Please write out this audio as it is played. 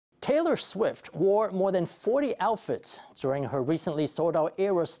Taylor Swift wore more than 40 outfits during her recently sold-out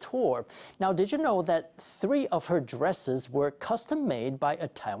Eras tour. Now, did you know that 3 of her dresses were custom-made by a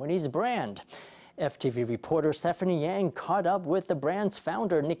Taiwanese brand? FTV reporter Stephany Yang caught up with the brand's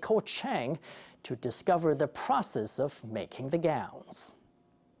founder, Nicole Chang, to discover the process of making the gowns.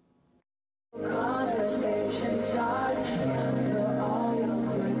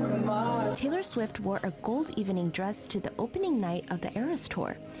 Taylor Swift wore a gold evening dress to the opening night of the Eras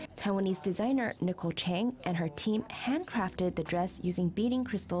tour. Taiwanese designer Nicole Chang and her team handcrafted the dress using beading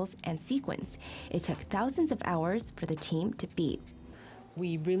crystals and sequins. It took thousands of hours for the team to bead.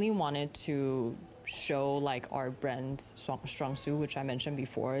 We really wanted to show like our brand's strong suit, which I mentioned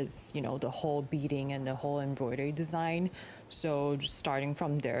before, is the whole beading and the whole embroidery design. So just starting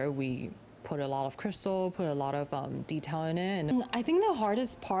from there, we put a lot of crystal, put a lot of detail in it. And I think the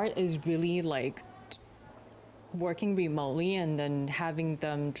hardest part is really like working remotely and then having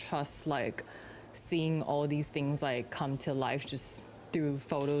them trust, like seeing all these things like come to life just through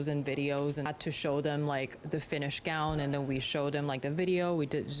photos and videos, and had to show them like the finished gown, and then we showed them like the video, we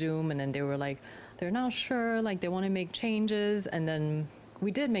did Zoom, and then they were like, they're not sure, like they want to make changes, and then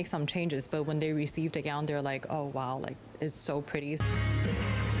we did make some changes, but when they received the gown, they're like, oh wow, like it's so pretty.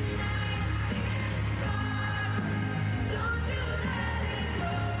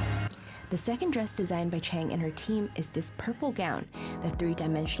 The second dress designed by Chang and her team is this purple gown. The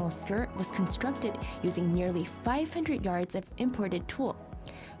 3-dimensional skirt was constructed using nearly 500 yards of imported tulle.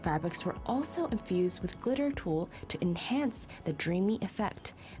 Fabrics were also infused with glitter tulle to enhance the dreamy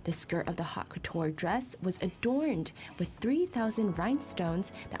effect. The skirt of the haute couture dress was adorned with 3,000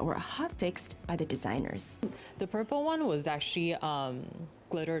 rhinestones that were hot-fixed by the designers. The purple one was actually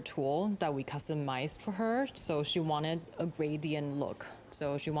glitter tulle that we customized for her. So she wanted a gradient look.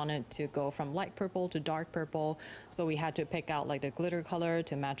 So she wanted to go from light purple to dark purple. So we had to pick out like the glitter color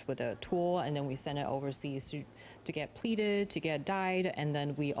to match with the tulle, and then we sent it overseas to get pleated, to get dyed, and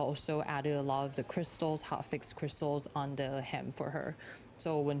then we also added a lot of the crystals, hot fixed crystals on the hem for her.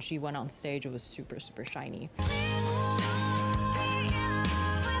 So when she went on stage, it was super, super shiny.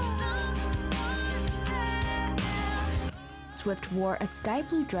 Swift wore a sky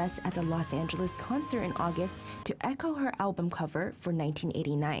blue dress at the Los Angeles concert in August to echo her album cover for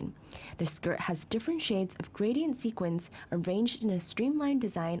 1989. The skirt has different shades of gradient sequins arranged in a streamlined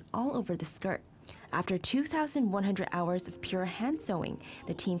design all over the skirt. After 2,100 hours of pure hand sewing,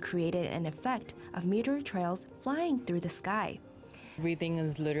 the team created an effect of meteor trails flying through the sky. Everything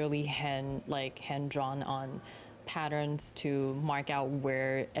is literally hand drawn on patterns to mark out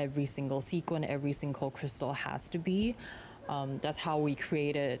where every single sequin, every single crystal has to be. That's how we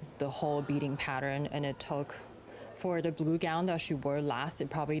created the whole beading pattern, and it took, for the blue gown that she wore last, it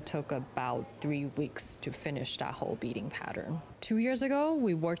probably took about 3 weeks to finish that whole beading pattern. 2 years ago,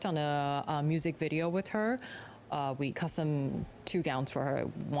 we worked on a music video with her. We custom 2 gowns for her,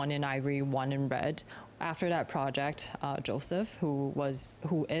 one in ivory, one in red. After that project, Joseph, who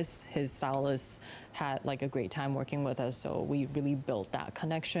is his stylist, had like a great time working with us. So we really built that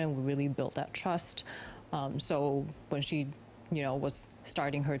connection. We really built that trust. So when she, was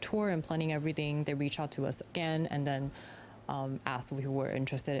starting her tour and planning everything, they reached out to us again and then asked if we were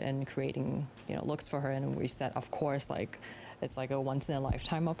interested in creating, looks for her. And we said, of course, like it's like a once in a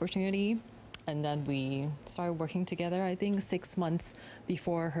lifetime opportunity. And then we started working together, I think 6 months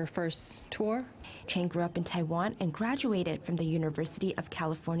before her first tour. Chang grew up in Taiwan and graduated from the University of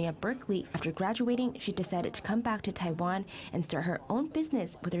California, Berkeley. After graduating, she decided to come back to Taiwan and start her own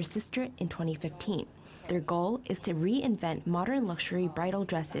business with her sister in 2015. Their goal is to reinvent modern luxury bridal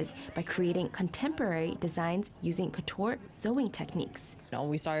dresses by creating contemporary designs using couture sewing techniques.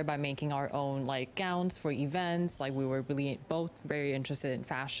 We started by making our own gowns for events. We were really both very interested in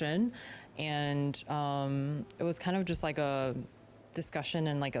fashion. And it was kind of just like a discussion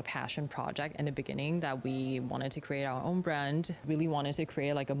and like a passion project in the beginning that we wanted to create our own brand. Really wanted to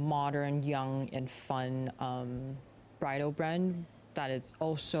create like a modern, young, and fun bridal brand that it's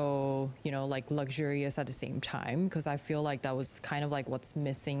also, luxurious at the same time, because I feel like that was kind of like what's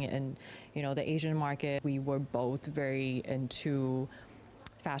missing in, the Asian market. We were both very into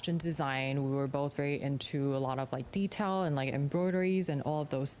fashion design. We were both very into a lot of detail and embroideries and all of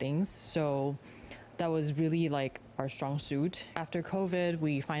those things. So that was really our strong suit. After COVID,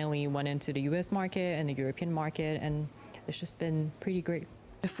 we finally went into the US market and the European market, and it's just been pretty great.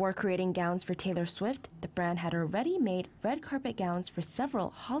 Before creating gowns for Taylor Swift, the brand had already made red carpet gowns for several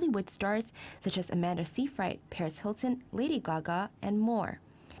Hollywood stars such as Amanda Seyfried, Paris Hilton, Lady Gaga, and more.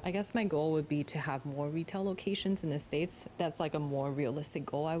 I guess my goal would be to have more retail locations in the States. That's a more realistic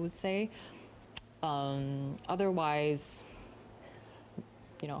goal, I would say. Otherwise,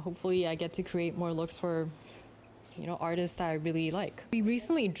 hopefully I get to create more looks for artists that I really like. We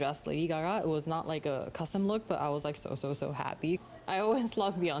recently dressed Lady Gaga. It was not like a custom look, but I was like so happy. I always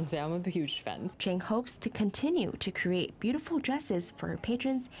love Beyonce. I'm a huge fan. Chang hopes to continue to create beautiful dresses for her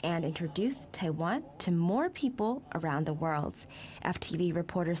patrons and introduce Taiwan to more people around the world. FTV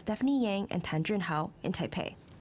reporter Stephany Yang and Tan Junhao in Taipei.